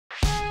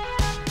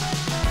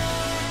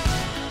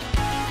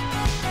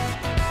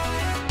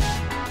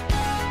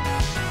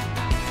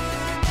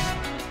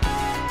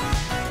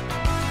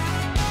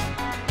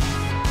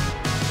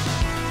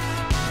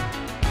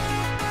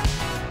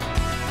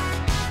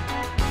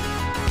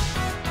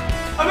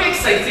Are we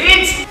excited?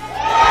 It's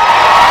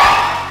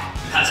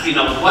been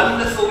a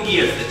wonderful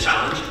year for the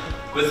challenge,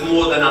 with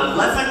more than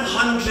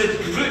 1,100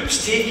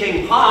 groups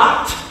taking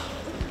part.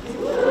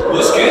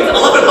 That's good,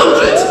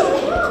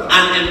 1,100,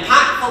 and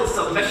impactful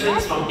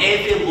submissions from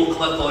every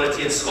local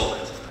authority in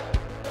Scotland.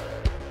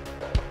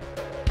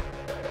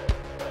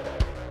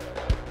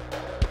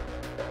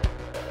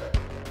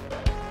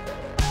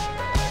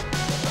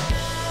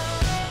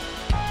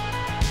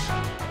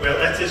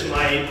 Well, it is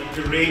my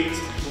great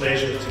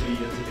pleasure to be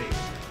here today.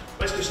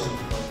 Let's do something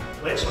fun.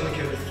 Let's, on the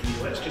count of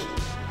three, let's just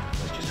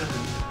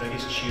have the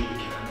biggest cheer we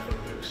can for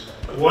books.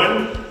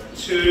 1,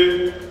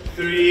 2,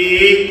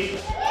 3.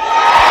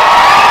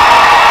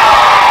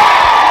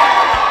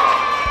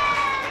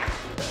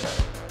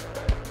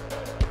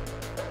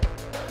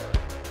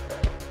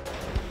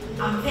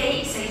 I'm very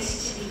excited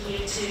to be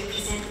here to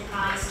present the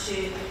prize to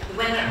the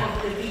winner of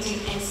the Reading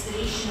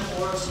Inspiration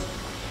Award.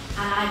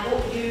 And I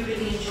hope you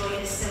really enjoy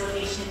this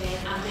celebration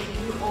event and that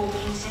you all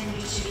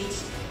continue to read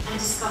and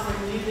discover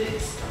new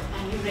books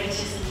and new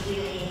writers in the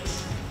year ahead.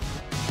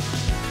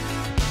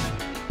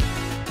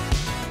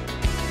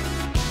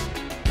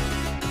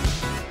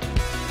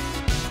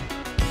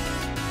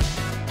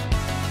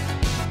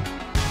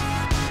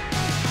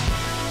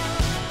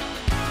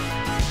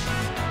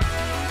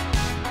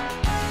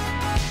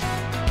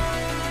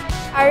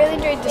 I really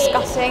enjoyed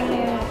discussing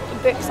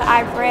books that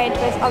I've read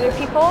with other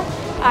people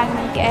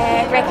and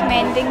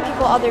recommending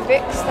people other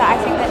books that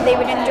I think that they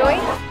would enjoy.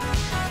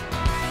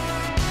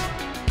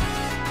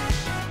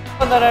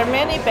 Well, there are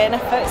many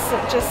benefits.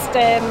 It just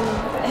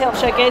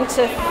helps you again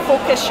to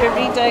focus your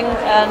reading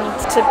and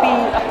to be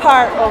a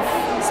part of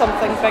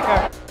something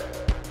bigger.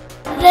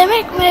 They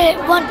make me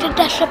want to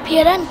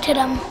disappear into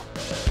them.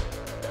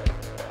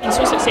 Been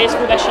so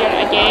successful this year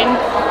again,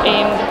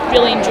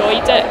 really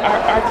enjoyed it,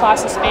 our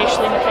class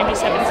especially in the primary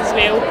 7s as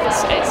well,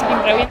 it's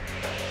been brilliant.